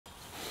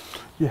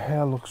Your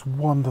hair looks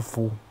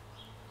wonderful.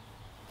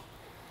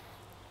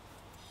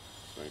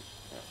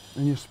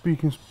 And you're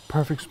speaking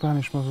perfect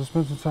Spanish, man. I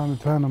spent some time in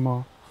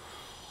Panama.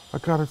 I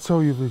gotta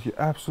tell you that you're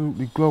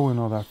absolutely glowing.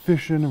 All that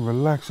fishing and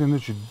relaxing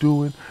that you're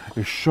doing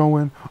is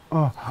showing.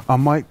 I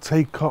might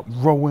take up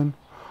rowing,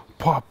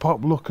 pop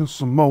up looking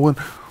Samoan.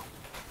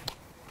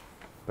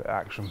 Bit of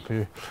action for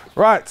you.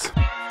 Right.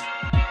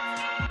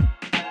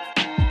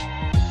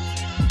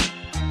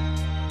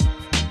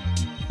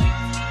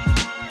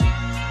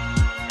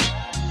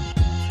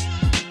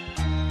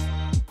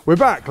 We're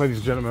back, ladies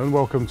and gentlemen.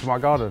 Welcome to my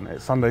garden.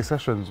 It's Sunday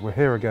Sessions. We're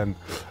here again.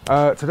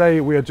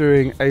 Today we are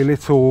doing a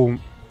little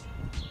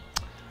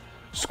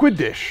squid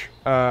dish.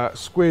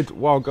 Squid,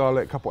 wild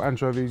garlic, couple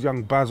anchovies,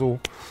 young basil,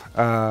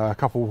 a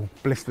couple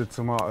blistered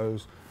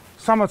tomatoes.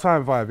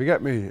 Summertime vibe, you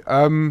get me?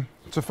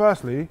 So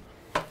firstly,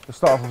 let's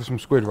start off with some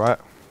squid, right?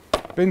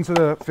 Been to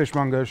the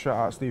fishmonger, shout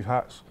out Steve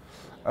Hats,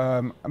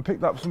 and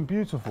picked up some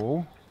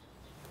beautiful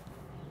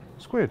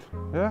squid,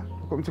 yeah?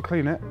 Got me to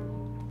clean it.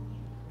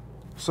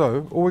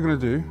 So, all we're gonna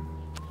do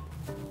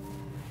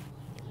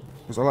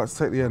is I like to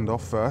take the end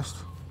off first.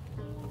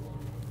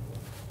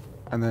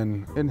 And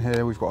then in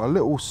here, we've got a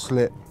little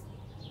slit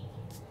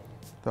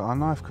that our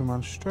knife can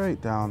run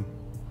straight down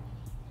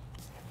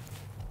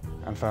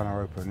and fan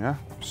her open, yeah?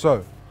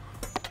 So,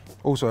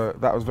 also,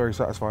 that was very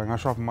satisfying. I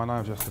sharpened my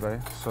knives yesterday,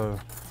 so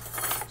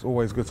it's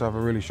always good to have a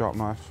really sharp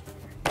knife.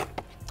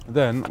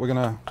 Then we're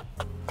gonna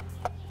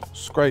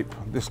scrape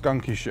this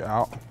gunky shit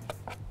out.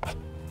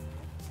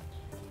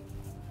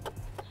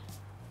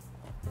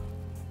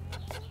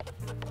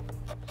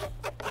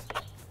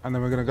 And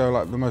then we're gonna go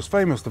like the most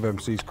famous of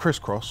MCs,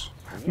 Crisscross.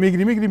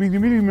 Miggity, miggity, miggity,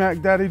 miggity, Mac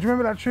Daddy. Do you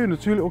remember that tune? The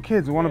two little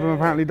kids, and one of them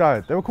apparently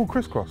died. They were called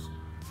Crisscross.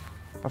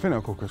 I think they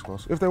were called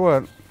Crisscross. If they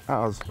weren't, at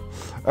us.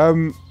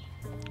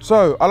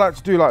 So I like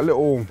to do like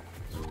little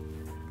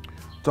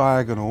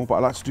diagonal, but I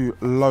like to do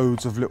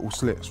loads of little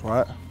slits,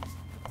 right?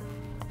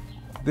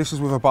 This is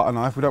with a butter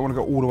knife. We don't want to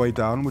go all the way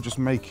down. We're just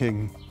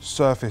making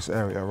surface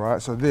area,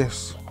 right? So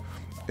this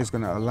is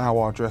going to allow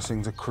our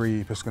dressing to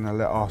creep. It's going to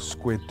let our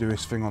squid do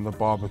its thing on the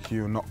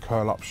barbecue and not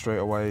curl up straight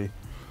away.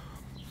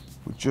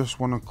 We just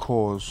want to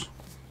cause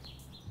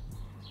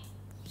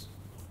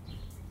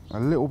a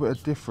little bit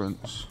of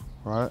difference,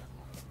 right?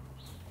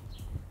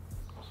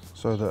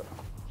 So that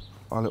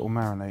our little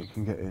marinade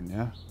can get in,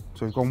 yeah?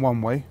 So we've gone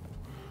one way,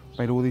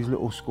 made all these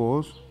little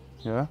scores,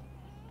 yeah?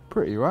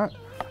 Pretty, right?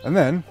 And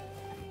then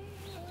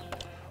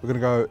we're going to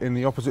go in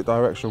the opposite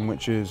direction,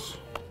 which is...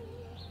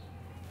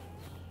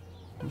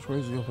 Which way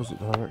is the opposite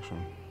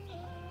direction?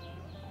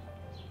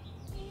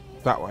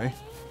 That way.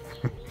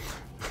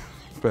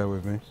 Bear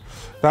with me.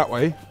 That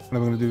way, and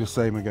then we're going to do the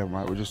same again,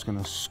 right? We're just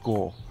going to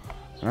score.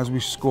 And as we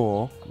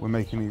score, we're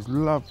making these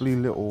lovely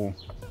little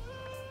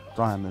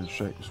diamond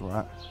shapes,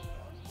 right?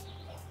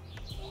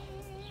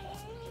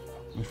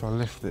 If I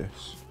lift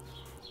this,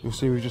 you'll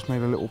see we've just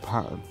made a little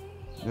pattern,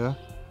 yeah?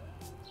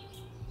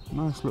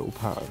 Nice little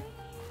pattern.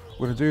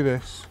 We're going to do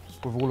this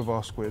with all of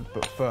our squid,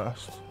 but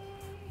first,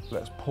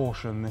 let's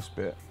portion this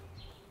bit.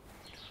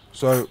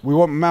 So we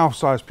want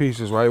mouth-sized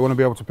pieces, right? You want to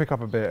be able to pick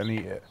up a bit and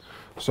eat it.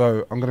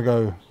 So I'm going to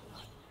go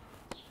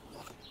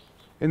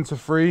into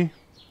 3,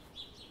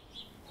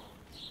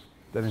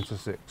 then into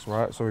 6,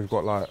 right? So we've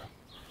got like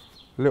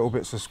little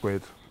bits of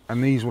squid,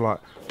 and these will like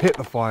hit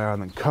the fire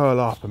and then curl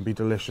up and be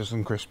delicious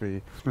and crispy.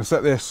 I'm going to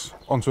set this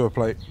onto a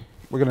plate.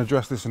 We're going to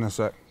dress this in a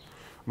sec.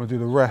 I'm going to do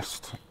the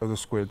rest of the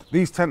squid.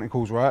 These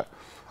tentacles, right?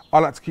 I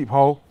like to keep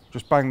whole,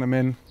 just bang them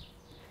in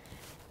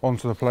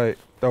onto the plate.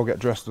 They'll get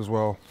dressed as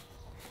well.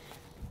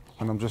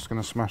 And I'm just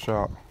going to smash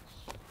out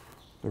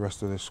the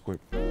rest of this squid.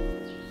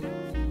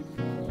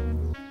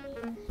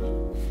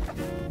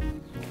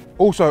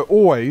 Also,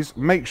 always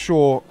make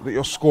sure that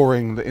you're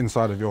scoring the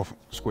inside of your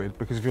squid,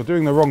 because if you're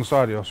doing the wrong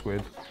side of your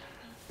squid,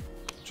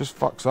 it just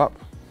fucks up.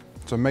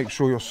 So make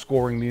sure you're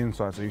scoring the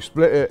inside. So you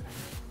split it,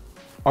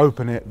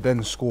 open it,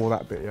 then score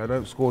that bit. Yeah,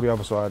 don't score the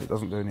other side, it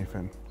doesn't do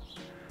anything.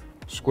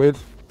 Squid,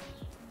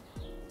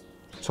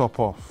 top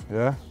off,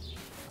 yeah?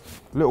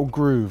 Little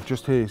groove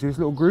just here. See this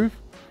little groove?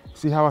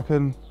 See how I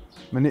can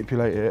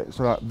manipulate it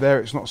so that there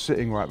it's not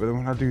sitting right, but then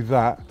when I do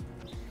that,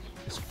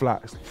 it's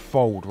flat, it's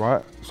fold,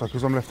 right? So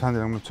because I'm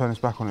left-handed, I'm going to turn this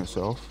back on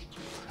itself.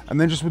 And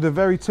then just with the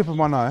very tip of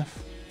my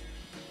knife,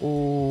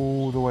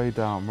 all the way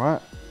down,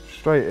 right?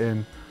 Straight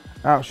in,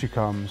 out she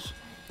comes.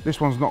 This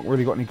one's not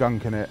really got any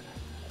gunk in it.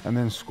 And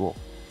then score.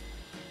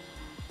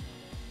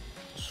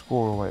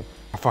 Score away.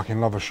 I fucking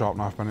love a sharp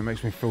knife, man. It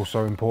makes me feel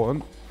so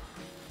important.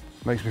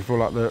 Makes me feel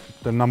like the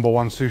 #1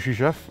 sushi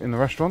chef in the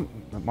restaurant.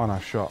 My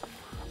knife's sharp.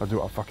 I do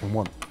what I fucking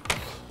want.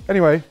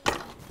 Anyway,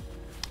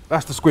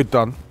 that's the squid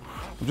done.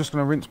 I'm just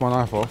gonna rinse my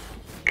knife off.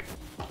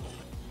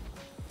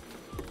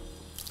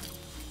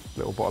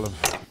 Little bottle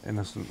of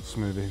innocent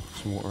smoothie,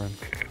 some water in.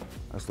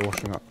 That's the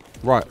washing up.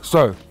 Right,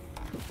 so.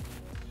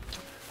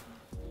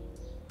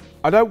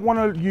 I don't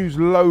want to use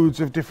loads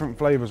of different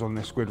flavors on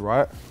this squid,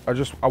 right?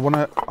 I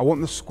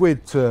want the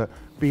squid to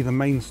be the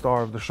main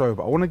star of the show,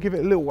 but I want to give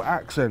it little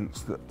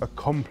accents that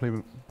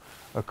accompany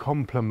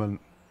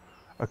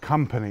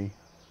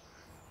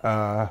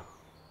a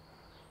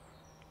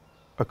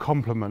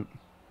compliment.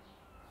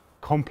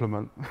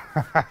 I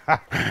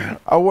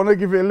want to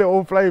give it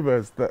little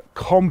flavors that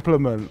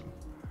complement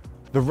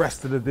the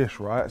rest of the dish,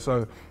 right?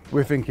 So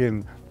we're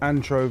thinking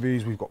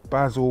anchovies, we've got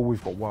basil,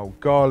 we've got wild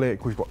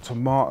garlic, we've got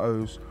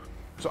tomatoes.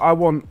 So I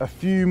want a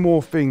few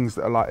more things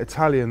that are like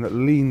Italian that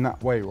lean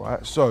that way,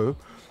 right? So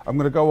I'm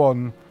gonna go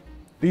on,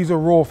 these are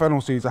raw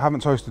fennel seeds, I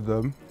haven't toasted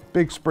them,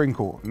 big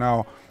sprinkle.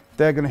 Now,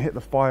 they're gonna hit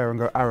the fire and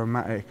go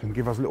aromatic and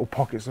give us little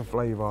pockets of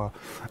flavor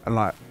and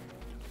like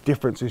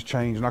differences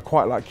change. And I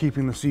quite like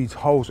keeping the seeds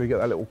whole so you get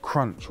that little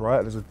crunch,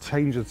 right? There's a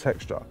change of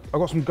texture. I've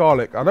got some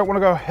garlic. I don't wanna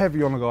go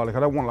heavy on the garlic. I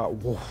don't want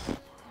like, woof.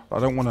 I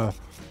don't want a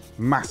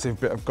massive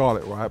bit of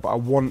garlic, right? But I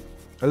want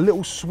a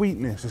little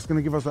sweetness. It's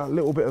gonna give us that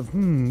little bit of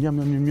yum, yum,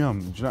 yum, yum.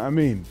 Do you know what I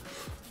mean?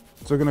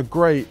 So we're gonna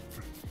grate,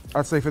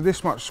 I'd say for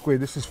this much squid,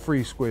 this is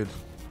 3 squid.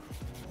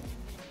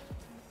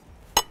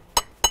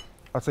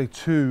 I'd say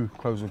 2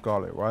 cloves of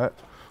garlic, right?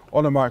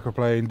 On a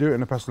microplane, do it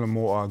in a pestle and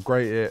mortar,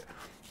 grate it,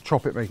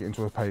 chop it, make it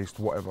into a paste,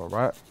 whatever,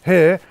 right?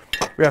 Here,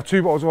 we have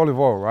 2 bottles of olive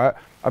oil, right?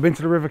 I've been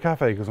to the River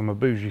Cafe because I'm a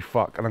bougie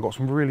fuck and I got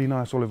some really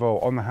nice olive oil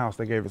on the house.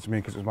 They gave it to me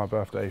because it was my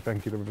birthday.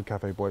 Thank you, the River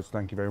Cafe boys,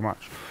 thank you very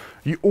much.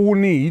 You all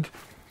need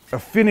a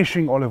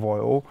finishing olive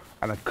oil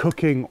and a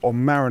cooking or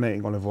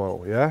marinating olive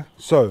oil, yeah?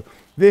 So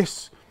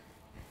this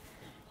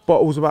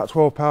bottle's about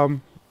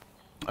 £12.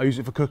 I use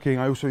it for cooking.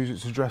 I also use it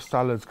to dress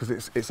salads because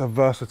it's a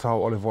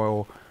versatile olive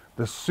oil.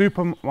 The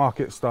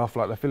supermarket stuff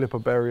like the Filippo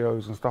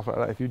Berrios and stuff like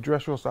that, if you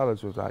dress your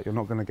salads with that, you're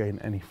not gonna gain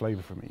any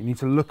flavor from it. You need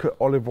to look at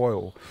olive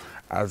oil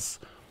as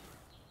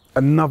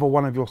another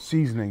one of your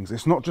seasonings.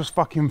 It's not just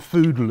fucking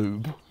food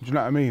lube. Do you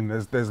know what I mean?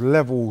 There's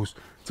levels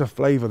to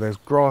flavor. There's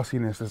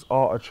grassiness, there's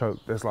artichoke,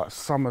 there's like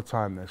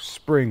summertime, there's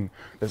spring,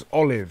 there's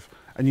olive.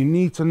 And you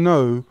need to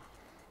know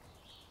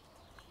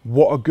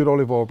what a good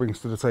olive oil brings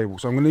to the table.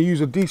 So I'm gonna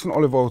use a decent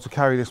olive oil to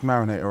carry this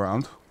marinade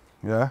around,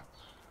 yeah?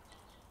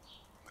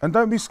 And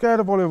don't be scared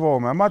of olive oil,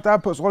 man. My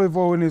dad puts olive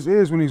oil in his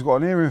ears when he's got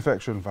an ear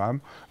infection,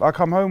 fam. Like, I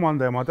come home one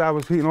day, my dad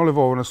was heating olive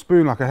oil on a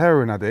spoon like a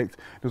heroin addict.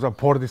 He was like,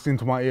 pour this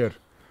into my ear.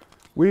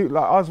 We,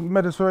 like us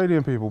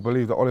Mediterranean people,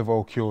 believe that olive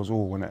oil cures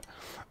all, innit?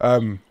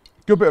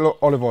 Good bit of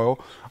olive oil.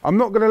 I'm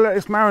not gonna let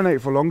this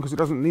marinate for long because it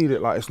doesn't need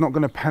it. Like, it's not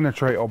gonna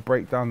penetrate or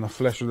break down the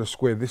flesh of the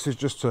squid. This is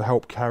just to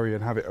help carry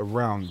and have it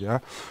around, yeah?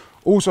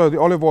 Also, the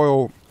olive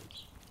oil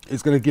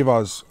is gonna give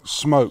us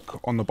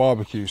smoke on the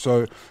barbecue.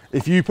 So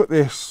if you put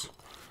this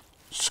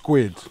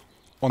squid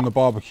on the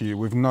barbecue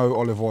with no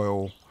olive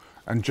oil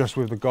and just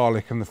with the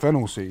garlic and the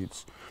fennel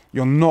seeds,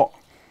 you're not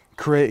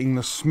creating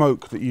the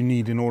smoke that you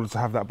need in order to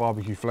have that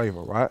barbecue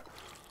flavor, right?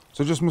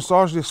 So just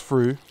massage this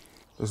through.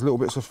 There's little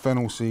bits of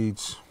fennel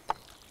seeds.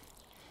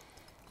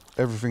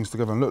 Everything's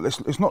together. And look,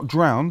 it's not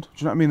drowned. Do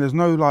you know what I mean? There's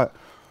no like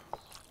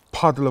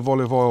puddle of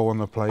olive oil on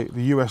the plate.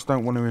 The US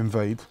don't want to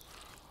invade.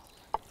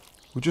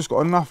 We've just got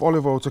enough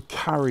olive oil to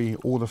carry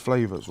all the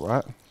flavors,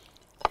 right?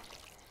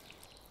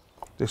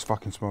 This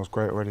fucking smells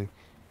great already.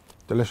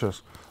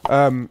 Delicious.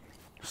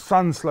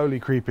 Sun slowly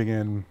creeping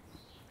in.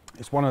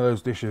 It's one of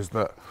those dishes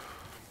that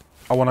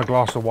I want a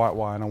glass of white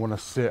wine, I want to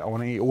sit, I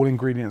want to eat all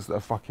ingredients that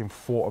are fucking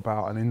thought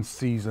about and in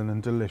season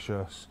and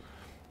delicious,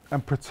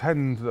 and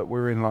pretend that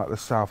we're in like the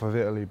south of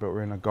Italy, but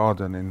we're in a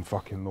garden in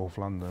fucking North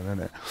London,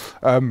 innit?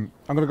 I'm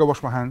gonna go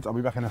wash my hands, I'll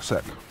be back in a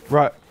sec.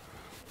 Right,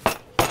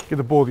 give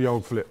the board the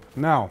old flip.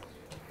 Now,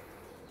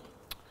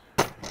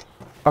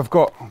 I've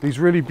got these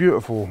really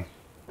beautiful,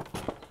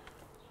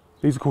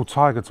 these are called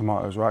tiger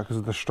tomatoes, right? Because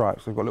of the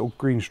stripes, they've got little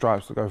green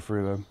stripes that go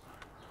through them.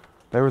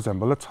 They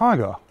resemble a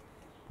tiger,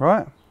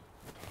 right?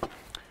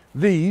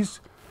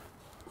 These,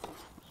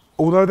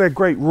 although they're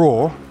great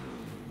raw,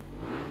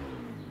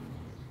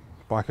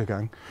 biker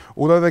gang,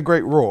 although they're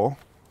great raw,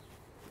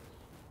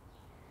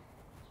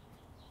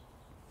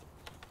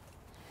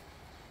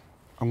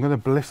 I'm gonna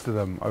blister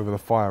them over the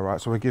fire, right?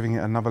 So we're giving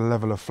it another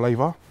level of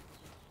flavor.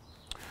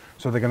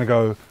 So they're gonna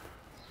go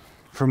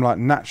from like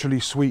naturally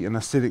sweet and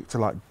acidic to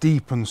like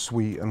deep and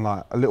sweet and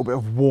like a little bit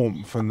of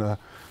warmth, and the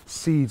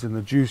seeds and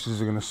the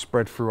juices are gonna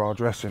spread through our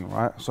dressing,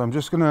 right? So I'm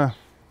just gonna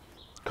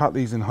cut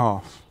these in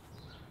half.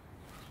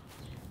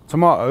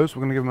 Tomatoes,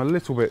 we're gonna give them a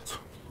little bit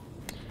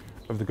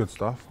of the good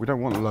stuff. We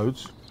don't want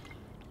loads.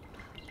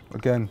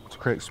 Again, to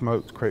create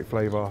smoke, to create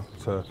flavor,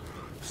 to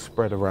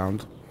spread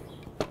around.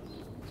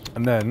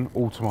 And then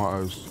all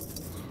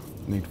tomatoes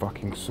need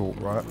fucking salt,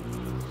 right?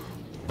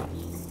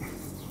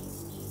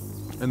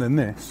 And then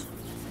this,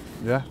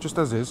 yeah, just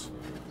as is,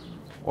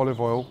 olive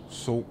oil,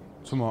 salt,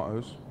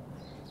 tomatoes,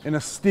 in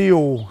a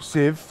steel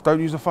sieve. Don't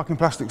use a fucking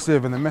plastic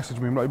sieve and then message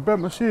me, I'm like,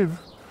 burnt my sieve.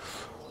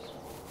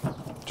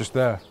 Just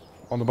there,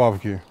 on the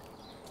barbecue,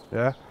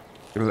 yeah?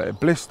 Gonna let it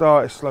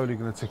blister, it's slowly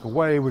gonna tick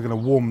away, we're gonna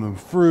warm them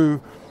through.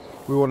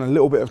 We want a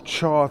little bit of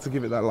char to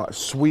give it that like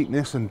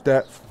sweetness and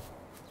depth.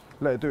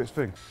 Let it do its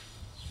thing.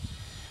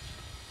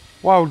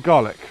 Wild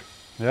garlic,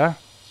 yeah?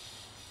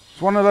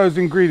 It's one of those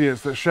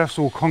ingredients that chefs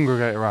all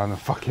congregate around and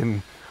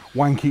fucking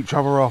wank each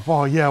other off.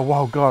 Oh yeah,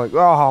 wild garlic,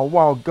 oh,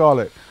 wild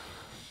garlic.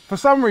 For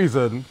some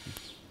reason,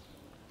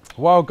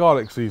 wild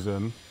garlic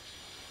season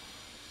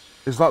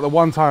It's like the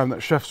one time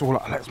that chefs were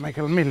like, let's make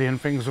a million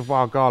things with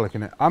wild garlic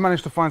in it. I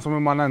managed to find some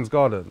in my nan's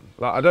garden.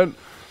 Like, I don't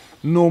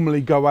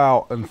normally go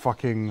out and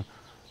fucking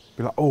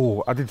be like,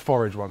 oh, I did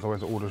forage once. I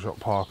went to Aldershot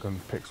Park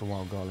and picked some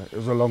wild garlic. It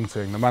was a long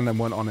thing. The man then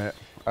went on it.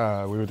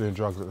 We were doing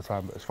drugs at the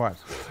time, but it's fine.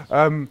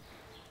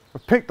 I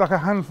picked like a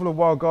handful of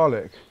wild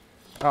garlic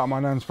out of my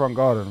nan's front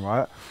garden,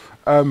 right?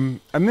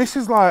 And this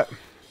is like,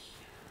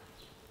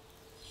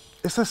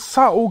 it's a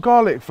subtle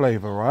garlic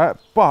flavour, right?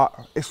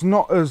 But it's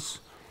not as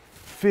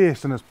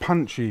fierce and as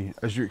punchy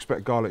as you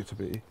expect garlic to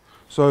be.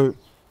 So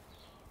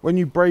when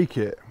you break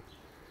it,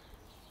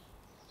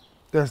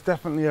 there's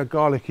definitely a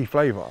garlicky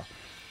flavour,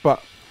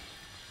 but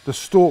the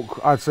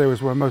stalk, I'd say,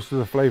 was where most of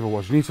the flavour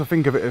was. You need to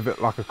think of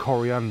it like a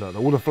coriander.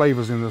 All the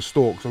flavour's in the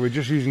stalk, so we're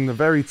just using the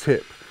very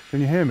tip. Can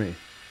you hear me?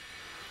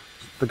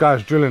 The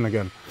guy's drilling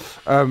again.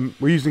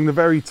 We're using the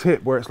very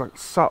tip where it's like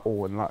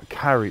subtle and like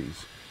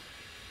carries.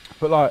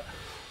 But like,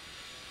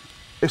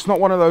 it's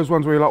not one of those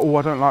ones where you're like, oh,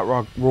 I don't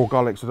like raw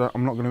garlic, so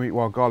I'm not going to eat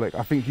wild garlic.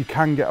 I think you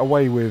can get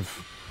away with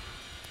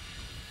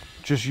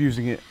just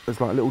using it as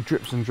like little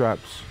drips and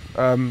drabs.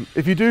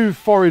 If you do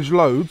forage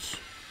loads,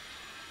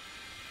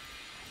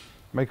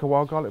 make a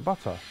wild garlic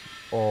butter,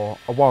 or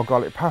a wild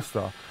garlic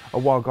pasta, a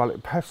wild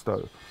garlic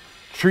pesto.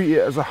 Treat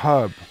it as a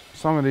herb.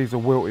 Some of these are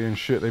wilty and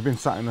shit. They've been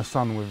sat in the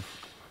sun with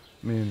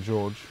me and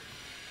George.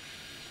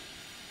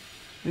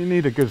 You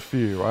need a good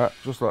few, right?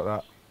 Just like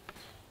that.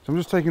 So I'm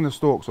just taking the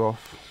stalks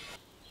off.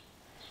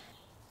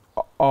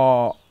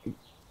 Our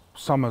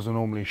summers are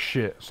normally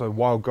shit, so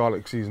wild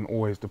garlic season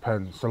always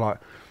depends. So like,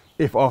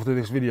 if after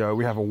this video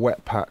we have a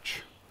wet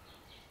patch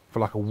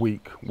for like a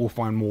week, we'll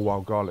find more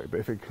wild garlic.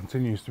 But if it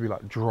continues to be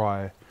like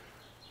dry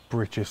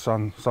British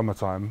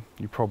summertime,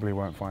 you probably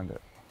won't find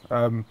it.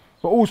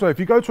 But also, if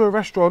you go to a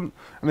restaurant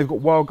and they've got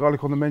wild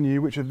garlic on the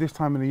menu, which at this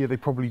time of the year they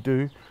probably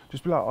do,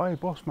 just be like, hey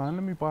boss man,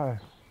 let me buy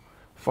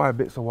 5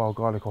 bits of wild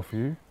garlic off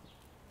you.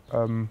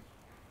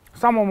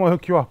 Someone will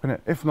hook you up in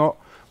it. If not,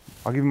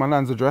 I'll give you my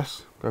nan's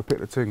address, go pick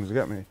the things, you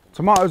get me?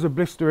 Tomatoes are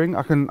blistering,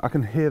 I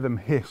can hear them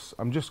hiss.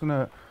 I'm just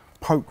gonna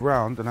poke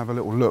round and have a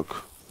little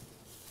look.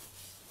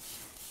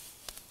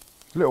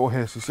 Little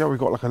hiss, you see how we've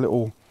got like a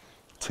little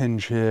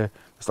tinge here,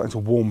 they're starting to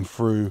warm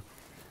through.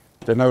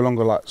 They're no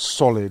longer like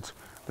solid,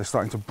 they're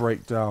starting to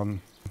break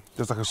down.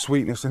 There's like a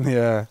sweetness in the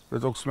air. The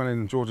dog's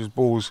smelling George's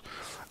balls.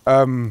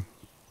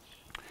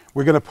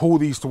 We're gonna pull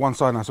these to one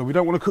side now, so we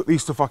don't wanna cook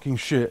these to fucking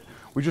shit.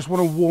 We just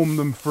wanna warm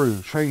them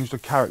through, change the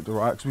character,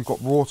 right? Because we've got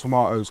raw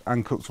tomatoes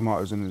and cooked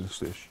tomatoes in this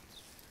dish.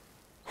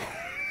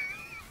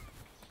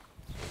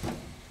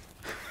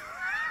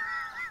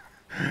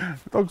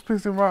 The dog's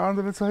pissing right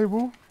under the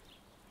table.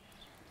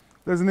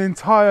 There's an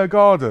entire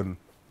garden.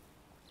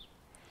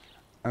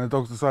 And the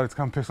dog's decided to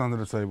come piss under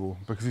the table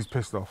because he's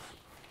pissed off.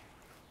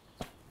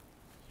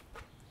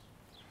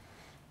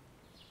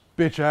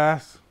 Bitch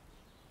ass.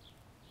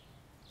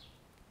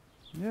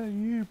 Yeah,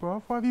 you,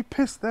 bruv. Why have you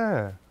pissed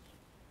there?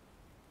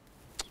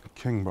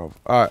 King, bruv.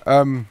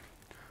 Alright,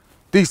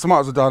 these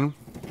tomatoes are done.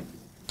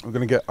 We're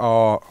gonna get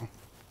our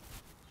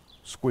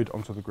squid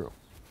onto the grill.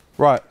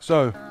 Right,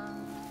 so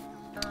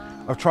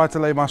I've tried to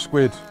lay my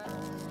squid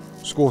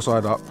score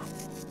side up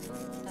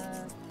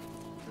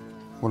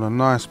with a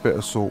nice bit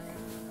of salt.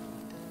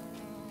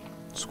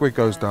 Squid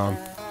goes down.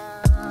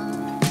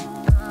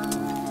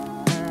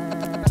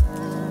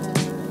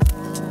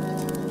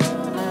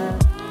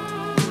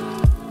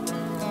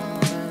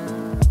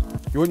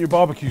 You want your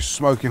barbecue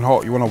smoking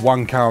hot, you want a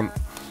 1 count.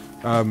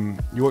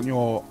 You want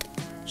your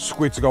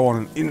squid to go on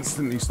and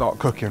instantly start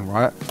cooking,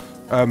 right?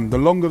 The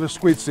longer the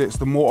squid sits,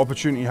 the more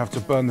opportunity you have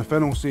to burn the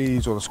fennel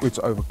seeds or the squid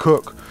to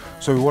overcook.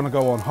 So we want to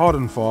go on hard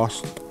and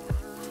fast,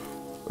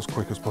 as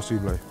quick as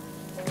possible.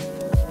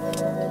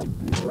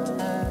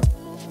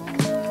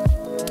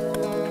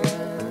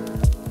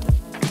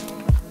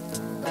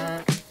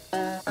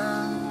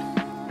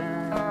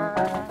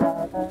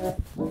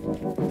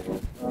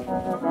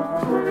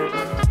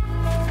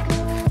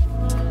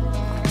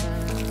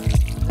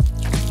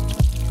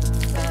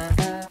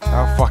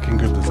 How fucking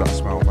good does that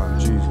smell, man?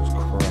 Jesus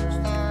Christ.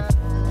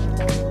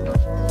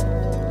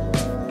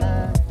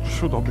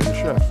 Should have been a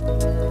chef.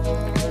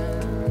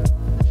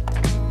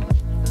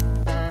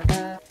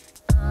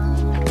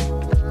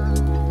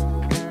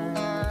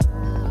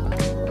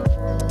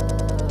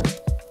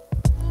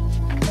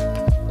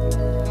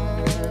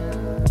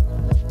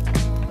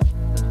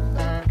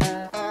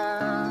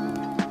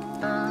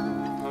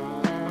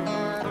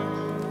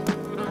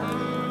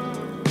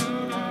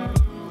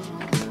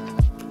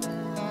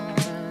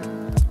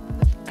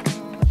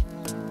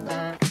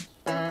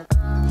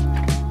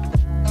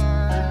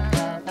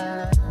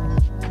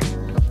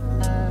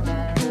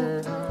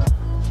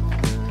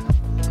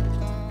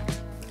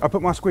 I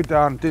put my squid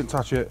down, didn't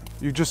touch it.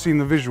 You've just seen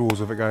the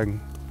visuals of it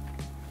going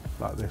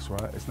like this,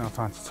 right? It's now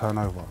time to turn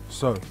over.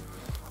 So, I'm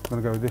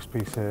gonna go with this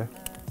piece here.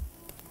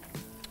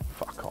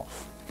 Fuck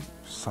off,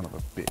 son of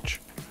a bitch.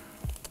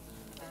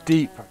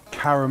 Deep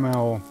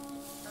caramel,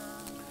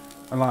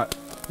 and like,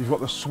 you've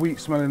got the sweet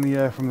smell in the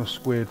air from the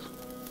squid.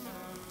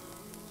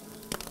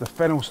 The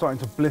fennel's starting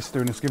to blister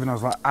and it's giving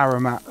us like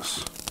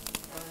aromats.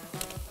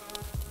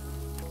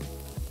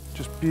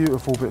 Just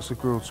beautiful bits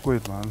of grilled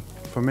squid, man.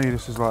 For me,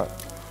 this is like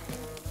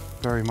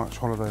very much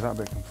holiday. That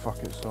bit can fuck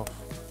itself.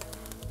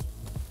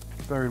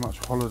 Very much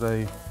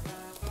holiday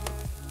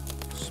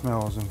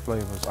smells and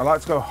flavours. I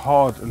like to go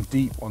hard and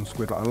deep on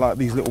squid. Like, I like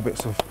these little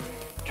bits of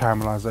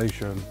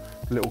caramelisation,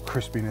 a little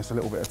crispiness, a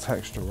little bit of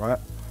texture, right?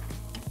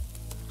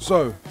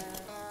 So,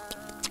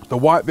 the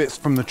white bits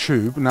from the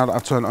tube, now that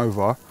I've turned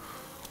over,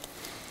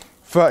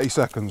 30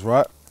 seconds,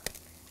 right?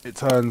 It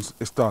turns,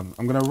 it's done.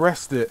 I'm gonna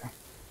rest it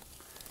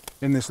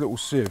in this little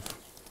sieve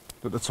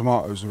that the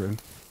tomatoes are in,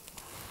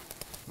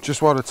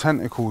 just while the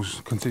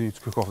tentacles continue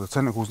to cook off. The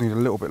tentacles need a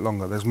little bit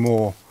longer. There's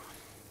more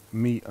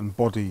meat and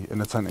body in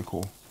the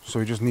tentacle, so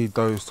we just need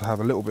those to have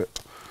a little bit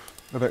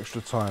of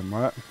extra time,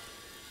 right?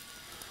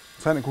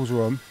 Tentacles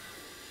are on.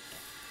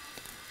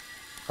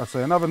 I'd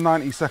say another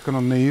 90-second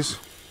on these,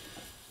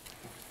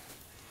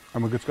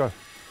 and we're good to go.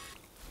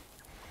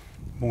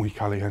 Muy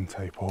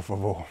caliente, por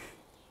favor.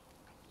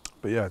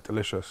 But yeah,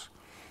 delicious,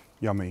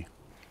 yummy,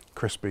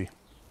 crispy,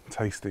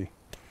 tasty,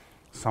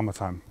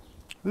 summertime.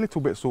 A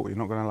little bit salty,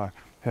 not gonna lie.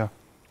 Here.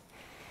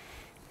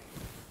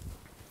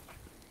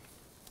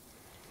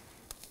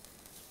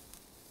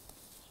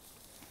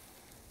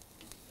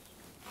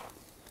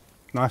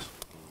 Nice.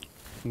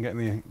 I'm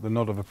getting the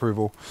nod of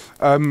approval.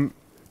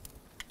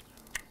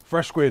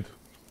 Fresh squid.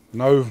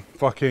 No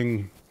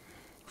fucking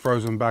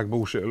frozen bag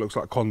bullshit. It looks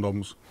like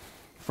condoms.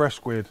 Fresh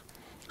squid.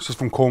 This is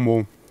from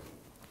Cornwall.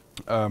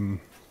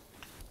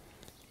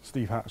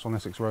 Steve Hatts on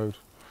Essex Road.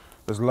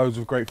 There's loads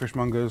of great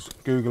fishmongers.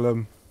 Google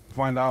them.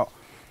 Find out.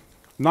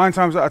 9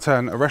 times out of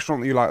 10, a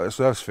restaurant that you like that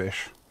serves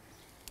fish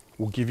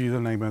will give you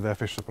the name of their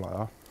fish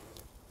supplier.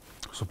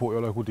 Support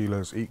your local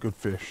dealers. Eat good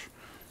fish.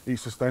 Eat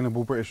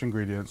sustainable British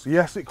ingredients.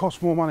 Yes, it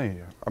costs more money.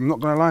 I'm not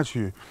going to lie to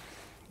you.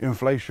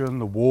 Inflation,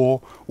 the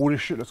war, all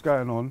this shit that's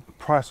going on,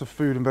 price of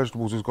food and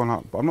vegetables has gone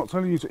up. But I'm not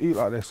telling you to eat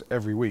like this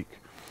every week.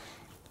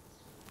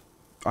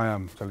 I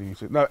am telling you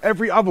to. No,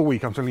 every other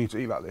week I'm telling you to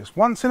eat like this.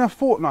 Once in a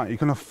fortnight, you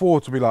can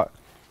afford to be like,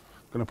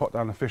 gonna pop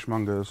down the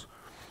fishmongers.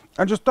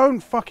 And just don't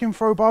fucking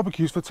throw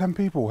barbecues for 10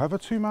 people. Have a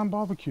 2-man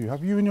barbecue.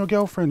 Have you and your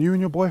girlfriend, you and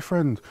your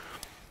boyfriend.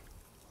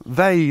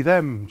 They,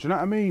 them, do you know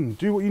what I mean?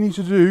 Do what you need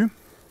to do.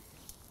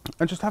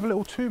 And just have a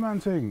little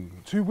 2-man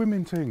thing, 2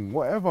 women thing,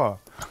 whatever.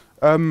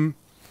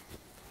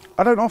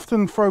 I don't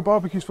often throw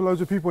barbecues for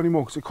loads of people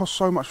anymore because it costs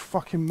so much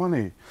fucking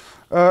money.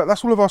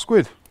 That's all of our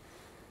squid.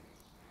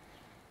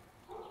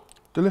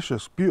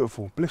 Delicious,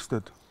 beautiful,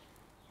 blistered,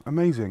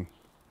 amazing,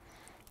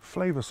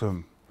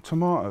 flavoursome,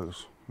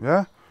 tomatoes,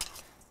 yeah?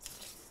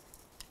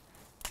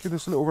 Give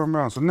this a little run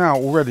round. So now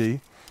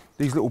already,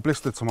 these little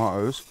blistered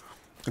tomatoes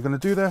are gonna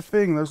do their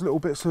thing. Those little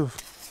bits of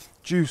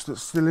juice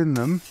that's still in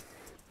them,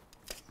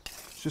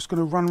 it's just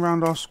gonna run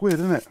around our squid,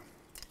 isn't it?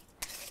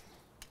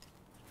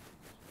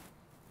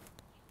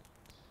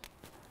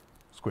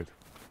 Squid,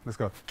 let's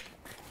go.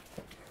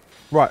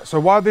 Right, so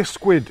while this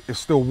squid is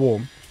still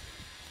warm,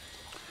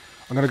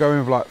 I'm gonna go in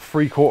with like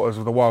 3/4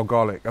 of the wild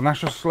garlic, and that's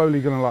just slowly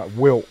gonna like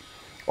wilt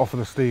off of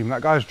the steam.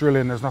 That guy's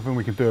drilling, there's nothing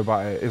we can do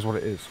about it, it is what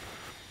it is.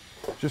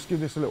 Just give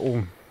this a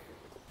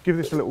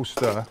little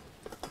stir,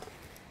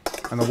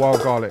 and the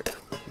wild garlic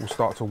will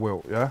start to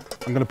wilt, yeah?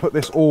 I'm gonna put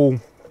this all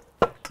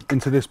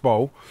into this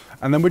bowl,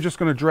 and then we're just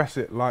gonna dress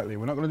it lightly.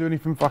 We're not gonna do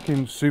anything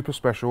fucking super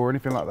special or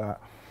anything like that.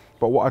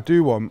 But what I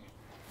do want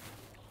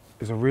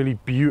is a really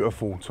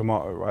beautiful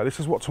tomato, right? This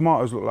is what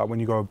tomatoes look like when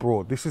you go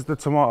abroad. This is the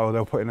tomato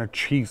they'll put in a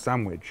cheese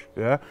sandwich,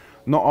 yeah?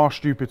 Not our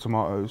stupid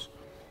tomatoes.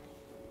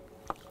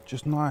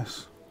 Just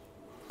nice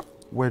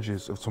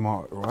wedges of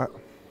tomato, right?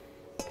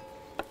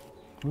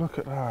 Look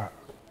at that,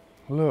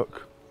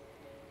 look.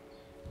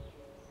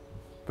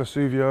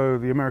 Vesuvio,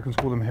 the Americans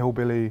call them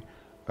hillbilly.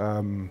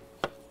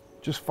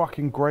 Just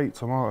fucking great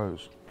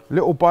tomatoes.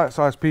 Little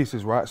bite-sized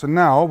pieces, right? So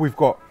now we've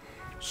got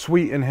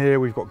sweet in here,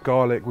 we've got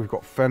garlic, we've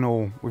got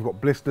fennel, we've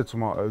got blistered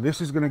tomato.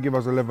 This is gonna give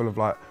us a level of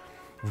like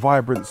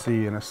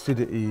vibrancy and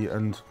acidity,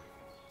 and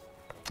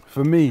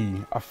for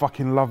me, I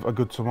fucking love a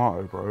good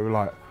tomato, bro.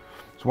 Like,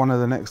 it's one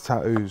of the next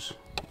tattoos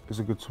is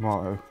a good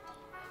tomato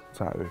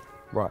tattoo.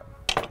 Right,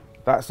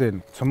 that's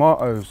in.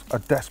 Tomatoes are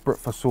desperate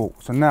for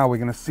salt. So now we're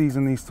gonna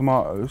season these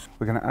tomatoes.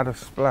 We're gonna add a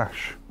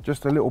splash,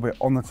 just a little bit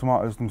on the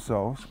tomatoes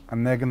themselves,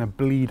 and they're gonna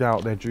bleed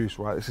out their juice,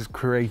 right? This is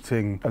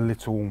creating a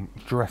little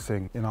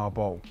dressing in our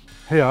bowl.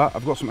 Here,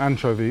 I've got some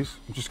anchovies.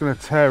 I'm just gonna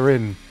tear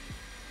in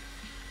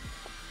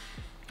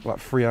like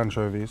 3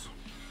 anchovies.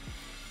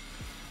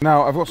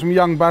 Now, I've got some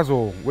young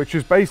basil, which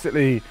is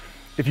basically,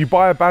 if you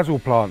buy a basil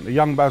plant, the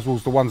young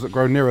basil's the ones that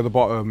grow nearer the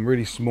bottom,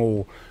 really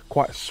small,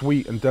 quite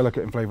sweet and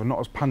delicate in flavour, not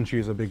as punchy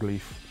as a big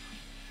leaf.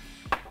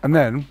 And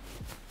then,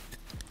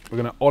 we're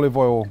gonna olive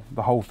oil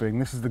the whole thing.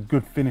 This is the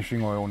good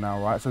finishing oil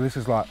now, right? So this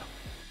is like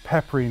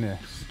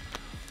pepperiness,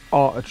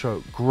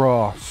 artichoke,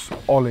 grass,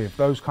 olive,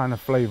 those kind of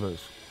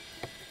flavours.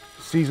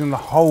 Season the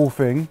whole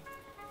thing.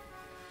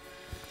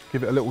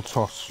 Give it a little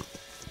toss.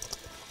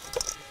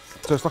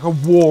 So it's like a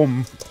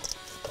warm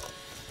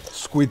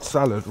squid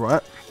salad,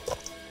 right?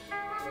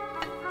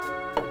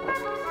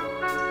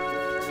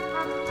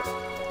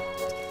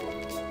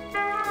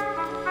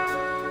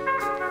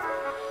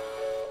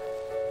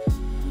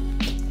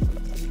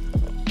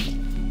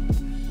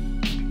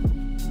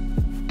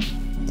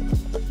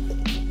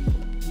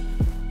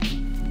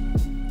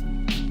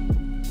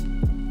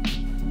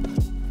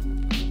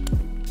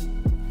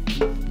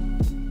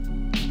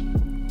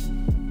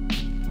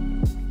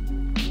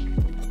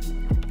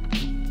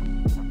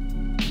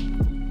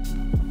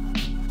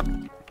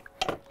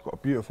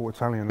 beautiful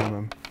Italian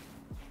lemon.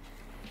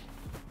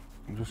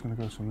 I'm just gonna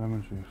go some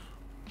lemon juice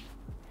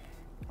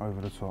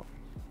over the top.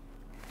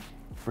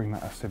 Bring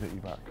that acidity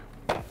back.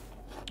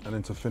 And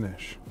then to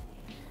finish,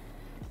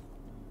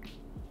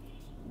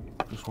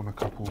 just want a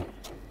couple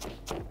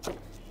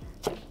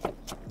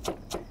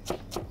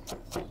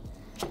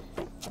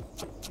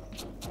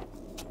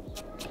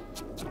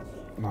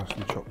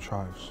nicely chopped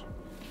chives.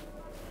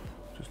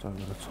 Just over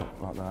the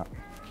top like that.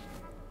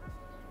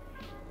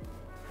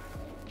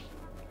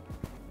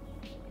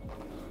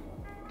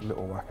 A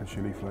little whack of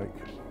chili flake.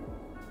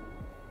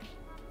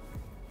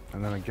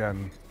 And then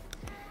again,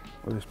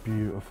 with this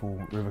beautiful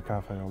River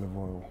Cafe olive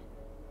oil.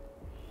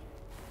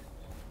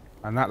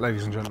 And that,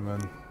 ladies and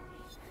gentlemen,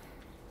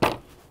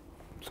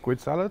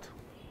 squid salad.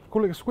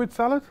 Call it a squid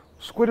salad.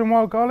 Squid and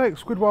wild garlic,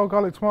 squid wild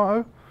garlic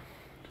tomato,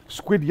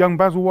 squid young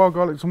basil wild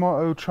garlic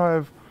tomato,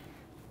 chive,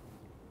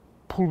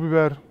 pul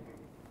biber.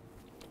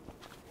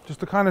 Just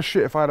the kind of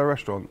shit if I had a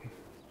restaurant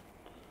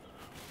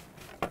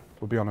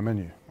would be on a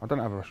menu. I don't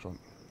have a restaurant.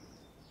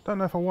 Don't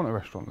know if I want a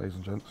restaurant, ladies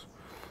and gents.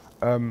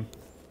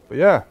 But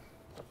yeah,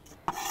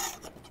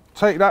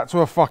 take that to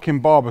a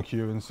fucking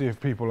barbecue and see if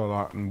people are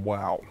like,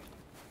 wow,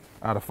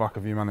 how the fuck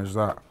have you managed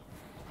that?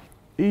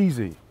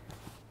 Easy.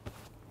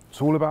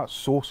 It's all about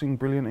sourcing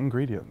brilliant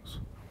ingredients.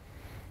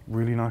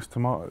 Really nice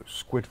tomatoes,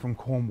 squid from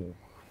Cornwall.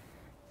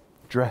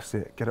 Dress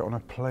it, get it on a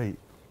plate.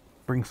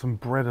 Bring some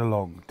bread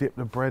along, dip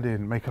the bread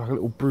in, make like a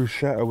little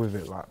bruschetta with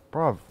it. Like,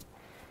 bruv,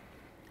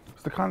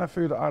 it's the kind of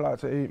food that I like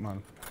to eat,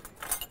 man.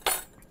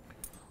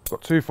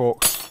 Got 2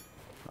 forks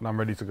and I'm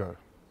ready to go.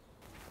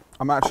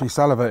 I'm actually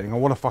salivating, I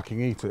want to fucking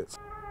eat it.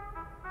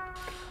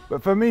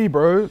 But for me,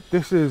 bro,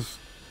 this is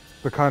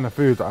the kind of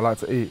food that I like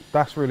to eat.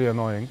 That's really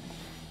annoying,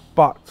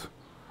 but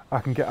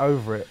I can get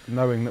over it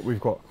knowing that we've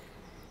got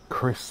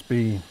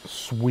crispy,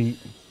 sweet,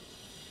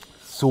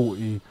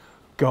 salty,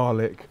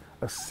 garlic,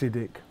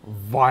 acidic,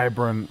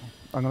 vibrant.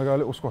 I'm gonna go a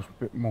little squash,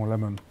 a bit more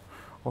lemon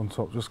on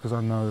top, just because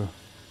I know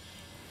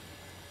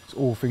it's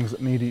all things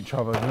that need each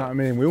other, you know what I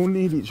mean? We all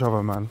need each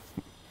other, man.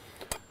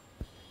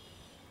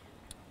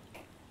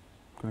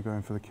 Gonna go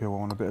in for the kill. I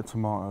want a bit of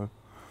tomato, a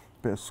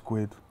bit of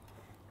squid,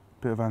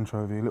 a bit of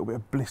anchovy, a little bit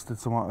of blistered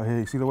tomato here.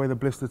 You see the way the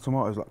blistered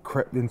tomatoes like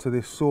crept into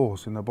this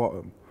sauce in the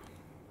bottom?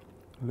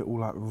 A little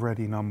like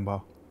ready number.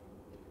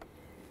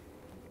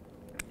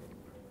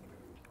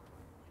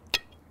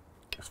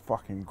 It's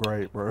fucking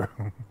great, bro.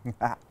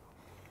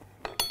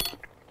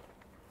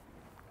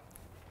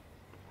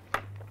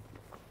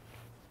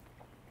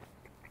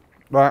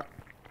 Right.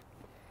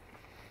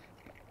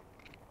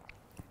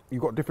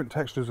 You've got different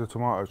textures of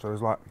tomato, so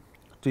there's like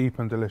deep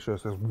and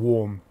delicious, there's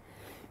warm,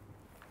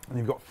 and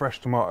you've got fresh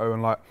tomato.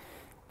 And like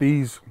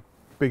these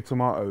big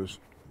tomatoes,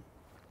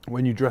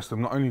 when you dress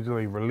them, not only do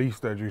they release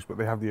their juice, but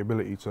they have the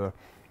ability to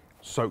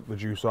soak the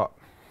juice up.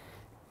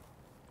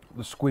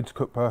 The squid's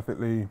cooked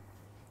perfectly.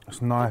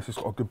 It's nice, it's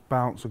got a good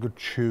bounce, a good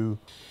chew.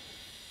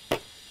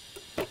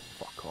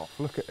 Fuck off,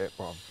 look at it,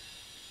 bruv.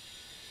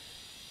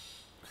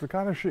 It's the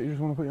kind of shit you just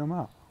want to put in your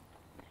mouth.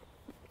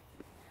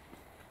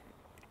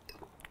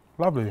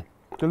 Lovely,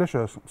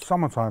 delicious,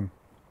 summertime.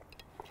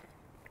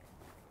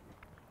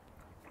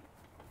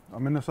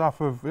 I'm in the south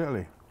of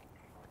Italy,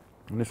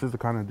 and this is the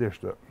kind of dish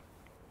that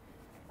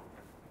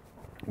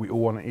we all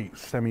want to eat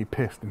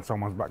semi-pissed in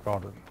someone's back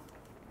garden.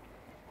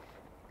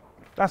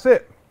 That's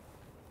it.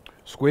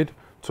 Squid,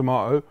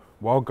 tomato,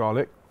 wild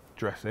garlic,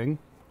 dressing,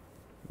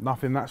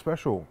 nothing that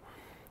special.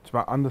 It's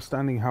about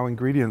understanding how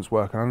ingredients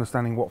work and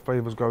understanding what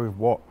flavours go with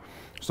what.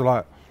 So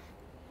like,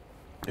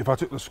 if I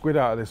took the squid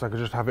out of this, I could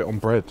just have it on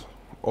bread.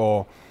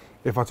 Or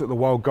if I took the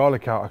wild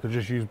garlic out, I could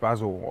just use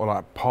basil or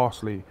like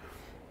parsley.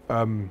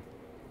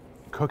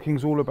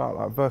 Cooking's all about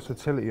like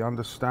versatility,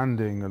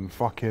 understanding, and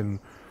fucking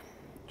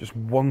just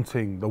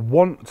wanting. The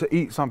want to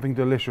eat something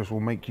delicious will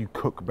make you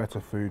cook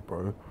better food,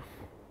 bro.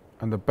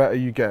 And the better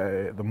you get at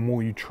it, the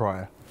more you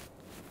try,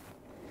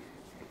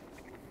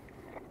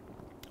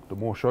 the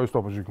more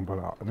showstoppers you can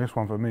pull out. And this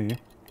one for me,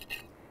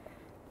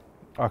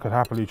 I could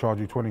happily charge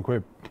you 20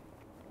 quid.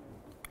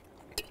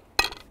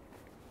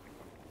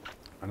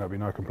 And there'll be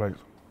no complaints.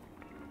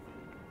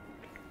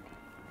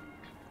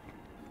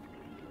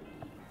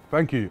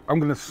 Thank you. I'm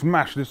gonna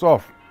smash this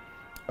off.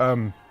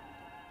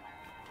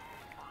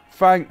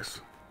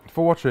 Thanks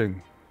for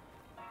watching.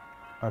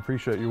 I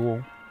appreciate you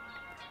all.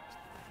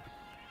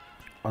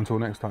 Until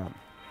next time.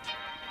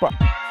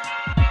 Bye.